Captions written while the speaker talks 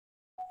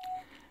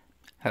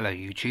Hello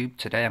YouTube,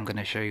 today I'm going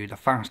to show you the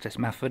fastest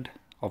method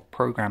of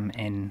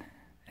programming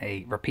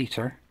a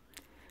repeater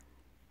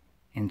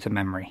into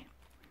memory.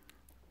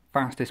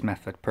 Fastest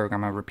method,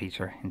 program a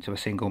repeater into a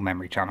single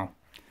memory channel.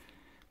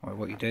 Well,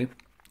 what you do,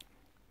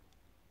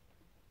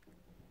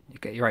 you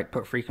get your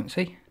output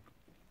frequency,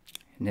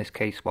 in this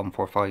case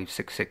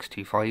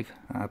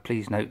 1456625.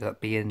 Please note that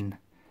be in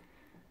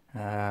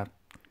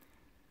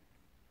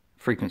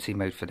frequency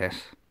mode for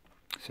this,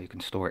 so you can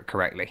store it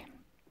correctly.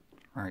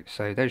 Right,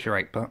 so there's your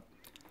output.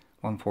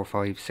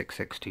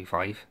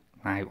 1456625.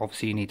 Now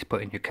obviously you need to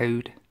put in your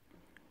code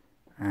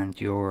and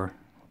your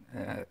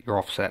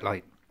offset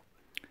light.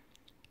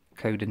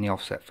 Code in the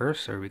offset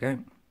first, there we go.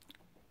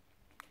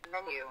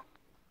 Menu.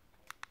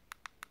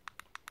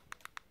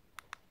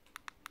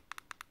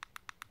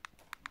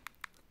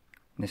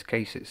 In this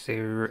case it's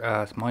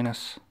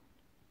minus.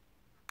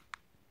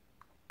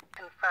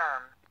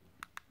 Confirm.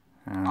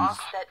 And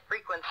offset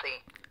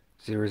frequency.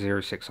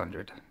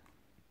 00600.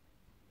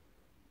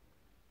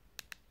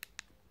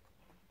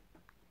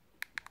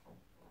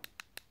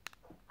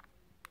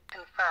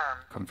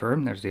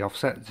 Confirm, there's the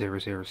offset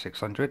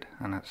 00600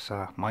 and that's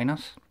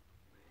minus.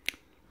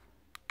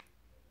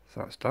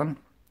 So that's done.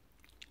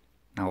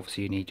 Now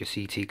obviously you need your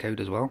CT code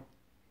as well.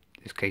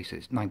 In this case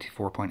it's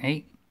 94.8.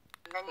 Menu.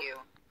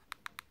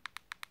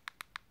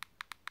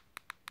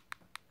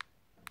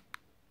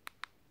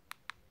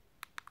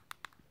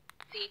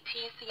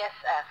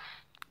 CTCSF.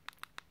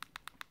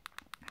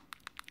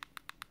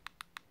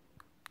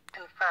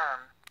 Confirm.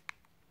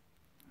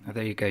 Now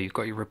there you go, you've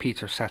got your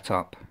repeater set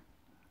up.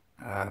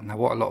 Now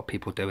what a lot of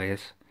people do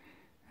is,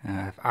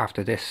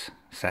 after this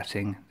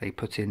setting, they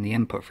put in the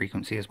input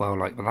frequency as well,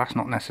 but that's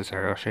not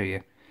necessary. I'll show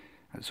you.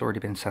 It's already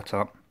been set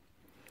up.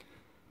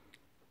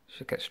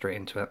 Should get straight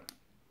into it.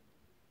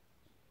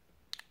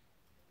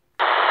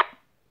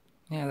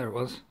 Yeah, there it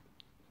was.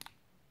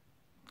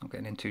 Not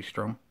getting in too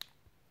strong.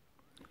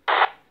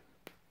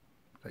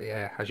 But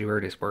yeah, as you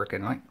heard, it's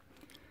working, right?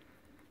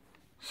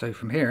 So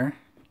from here,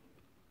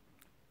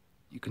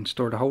 you can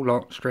store the whole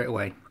lot straight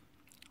away.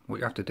 What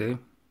you have to do,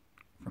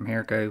 from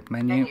here go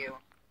menu.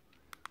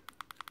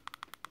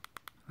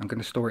 I'm going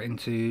to store it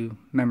into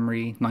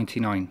memory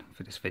 99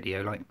 for this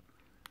video, Memory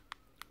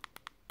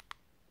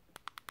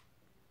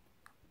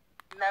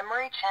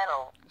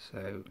channel.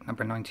 So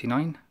number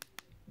 99.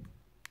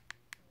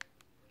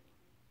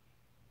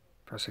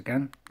 Press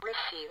again.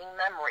 Receiving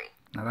memory.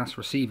 Now that's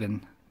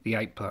receiving the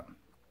output.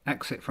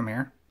 Exit from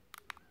here.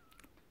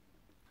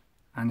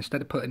 And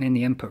instead of putting in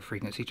the input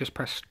frequency, just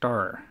press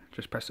star.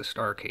 Just press the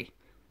star key.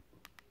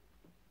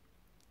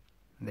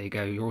 There you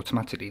go, you're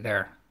automatically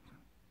there.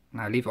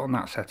 Now leave it on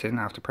that setting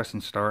after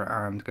pressing start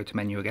and go to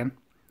menu again.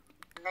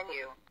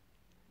 Menu.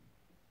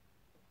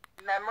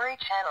 Memory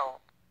channel.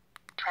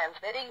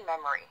 Transmitting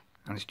memory.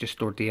 And it's just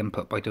stored the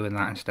input by doing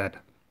that instead.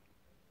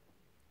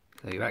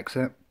 So you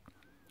exit.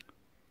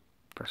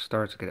 Press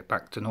start to get it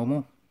back to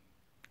normal.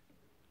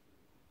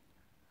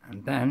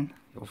 And then,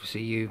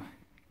 obviously you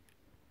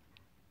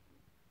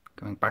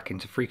going back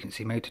into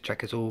frequency mode to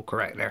check it's all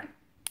correct there.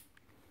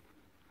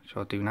 Which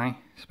I'll do now.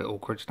 It's a bit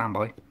awkward, stand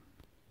by.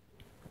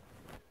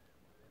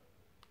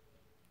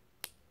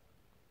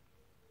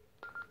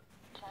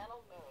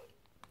 Channel mode.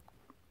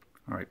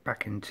 Alright,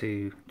 back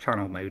into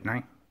channel mode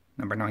now.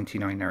 Number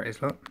 99, there it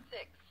is, look.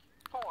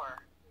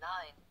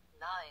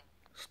 6499.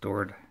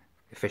 Stored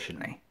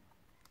efficiently.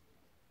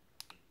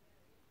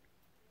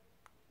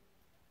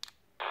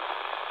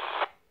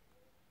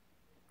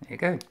 There you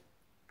go.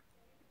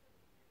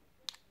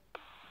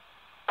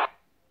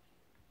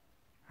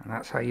 And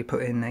that's how you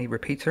put in a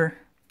repeater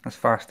as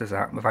fast as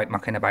that without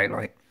mucking about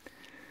like.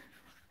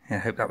 Yeah, I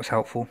hope that was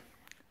helpful.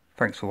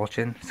 Thanks for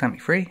watching, set me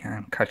free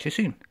and catch you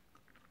soon.